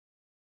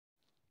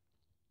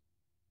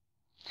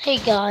Hey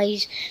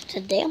guys,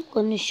 today I'm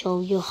going to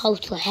show you how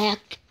to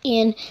hack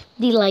in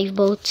the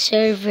Lifeboat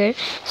server.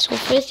 So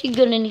first you're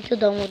going to need to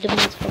download the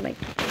mods for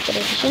Minecraft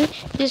Edition.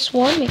 This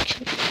one, make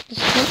sure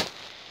this one.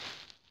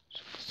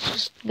 So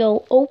just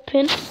go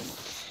open.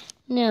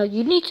 Now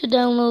you need to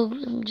download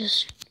them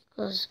just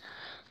because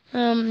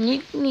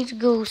you need to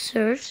go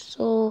search.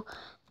 So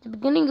the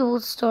beginning it will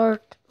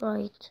start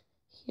right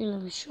here.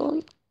 Let me show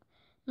you.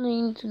 Now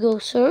you need to go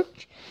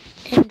search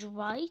and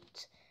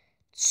write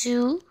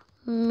too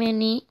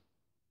many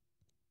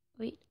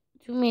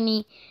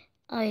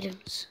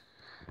items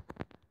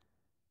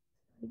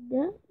like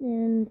that,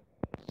 and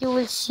you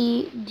will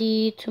see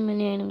the too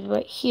many items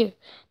right here,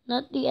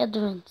 not the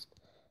advanced.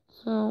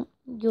 So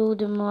go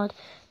to mod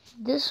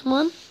this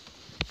one.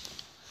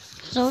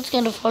 So it's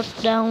kind of hard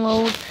to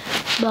download,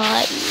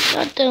 but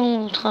not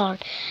download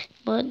hard,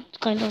 but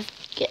kind of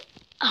get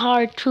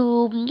hard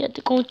to get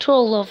the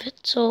control of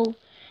it. So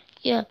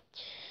yeah,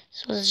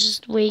 so let's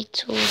just wait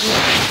till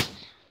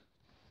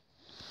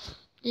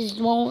this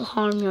won't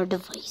harm your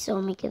device. I'll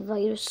make it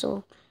virus.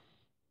 So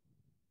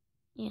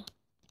yeah,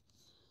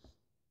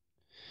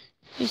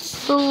 it's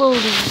still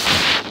loading.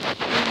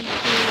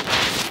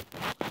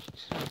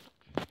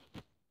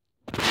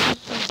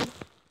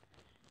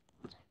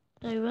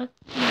 Direct.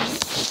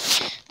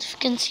 If you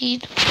can see,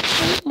 it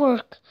doesn't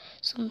work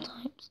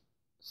sometimes.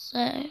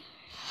 So,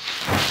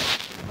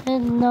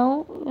 and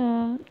now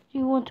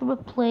you want to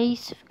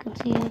replace. If you can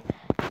see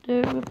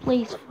the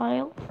replace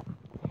file.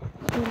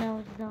 So now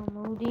it's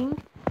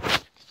downloading.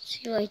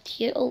 See right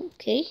here.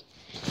 Okay.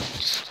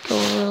 Just go a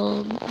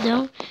little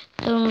down.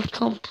 Download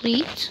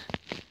complete.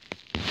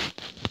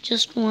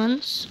 Just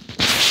once.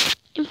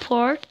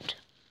 Import.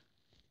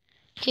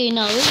 Okay,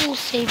 now it will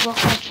save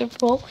 100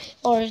 Pro,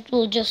 or it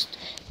will just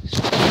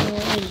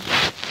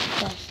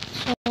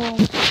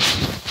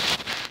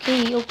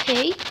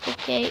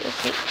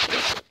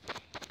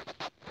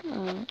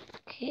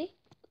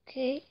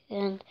okay,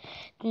 and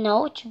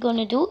now what you're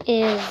gonna do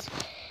is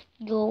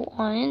go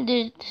on.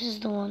 This is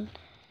the one.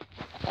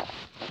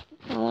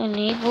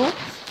 Enable.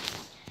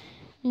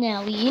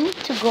 Now you need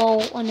to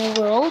go on a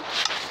world,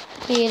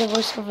 creative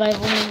or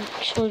survival, and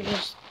show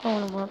just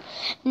on a world.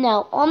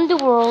 Now on the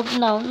world,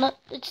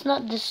 it's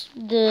not this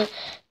the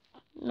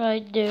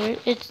right there.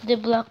 It's the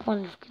black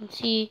one. You can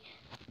see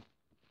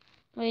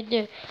right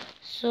there.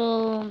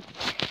 So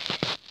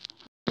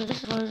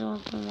this was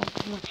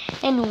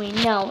anyway.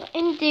 Now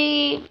in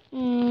the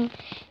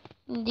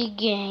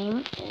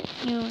game,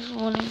 you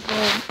want to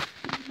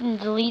go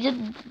delete it,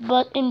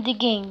 but in the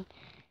game.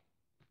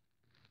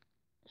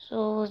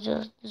 So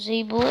just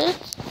disable it,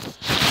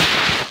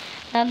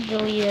 not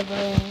delete it,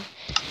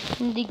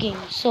 but in the game.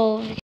 So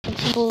you can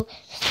see will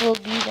still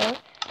be there.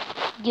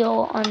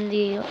 Go on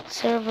the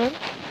server,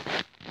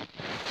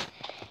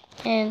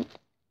 and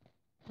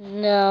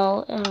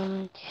now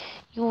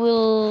you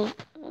will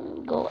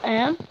go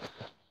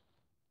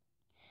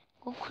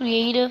go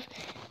creative,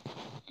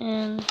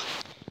 and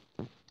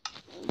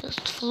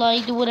just fly,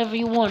 do whatever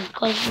you want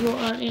because you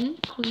are in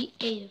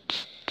creative.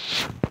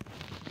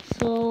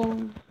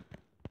 So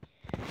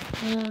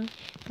the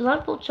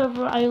Lifeboat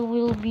server, I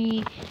will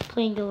be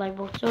playing the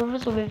Lifeboat server.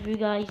 So if you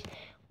guys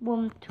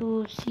want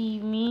to see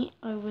me,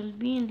 I will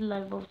be in the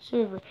Lifeboat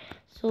server.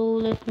 So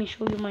let me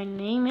show you my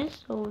name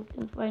is, so you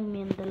can find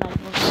me in the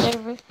Lifeboat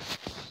server.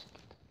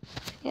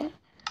 Yeah.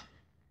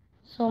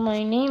 So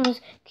my name is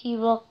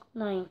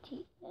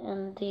Keyrock90,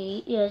 and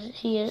the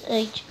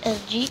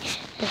HSG.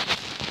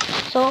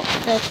 So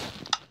that's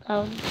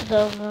how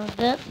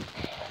that.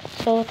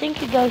 So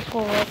thank you guys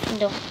for watching.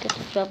 Don't forget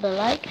to drop a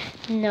like.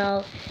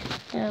 Now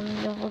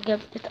don't forget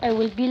that I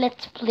will be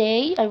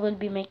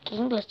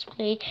making let's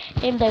play,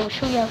 and I will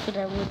show you how to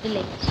download the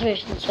latest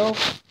version. So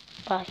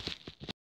bye.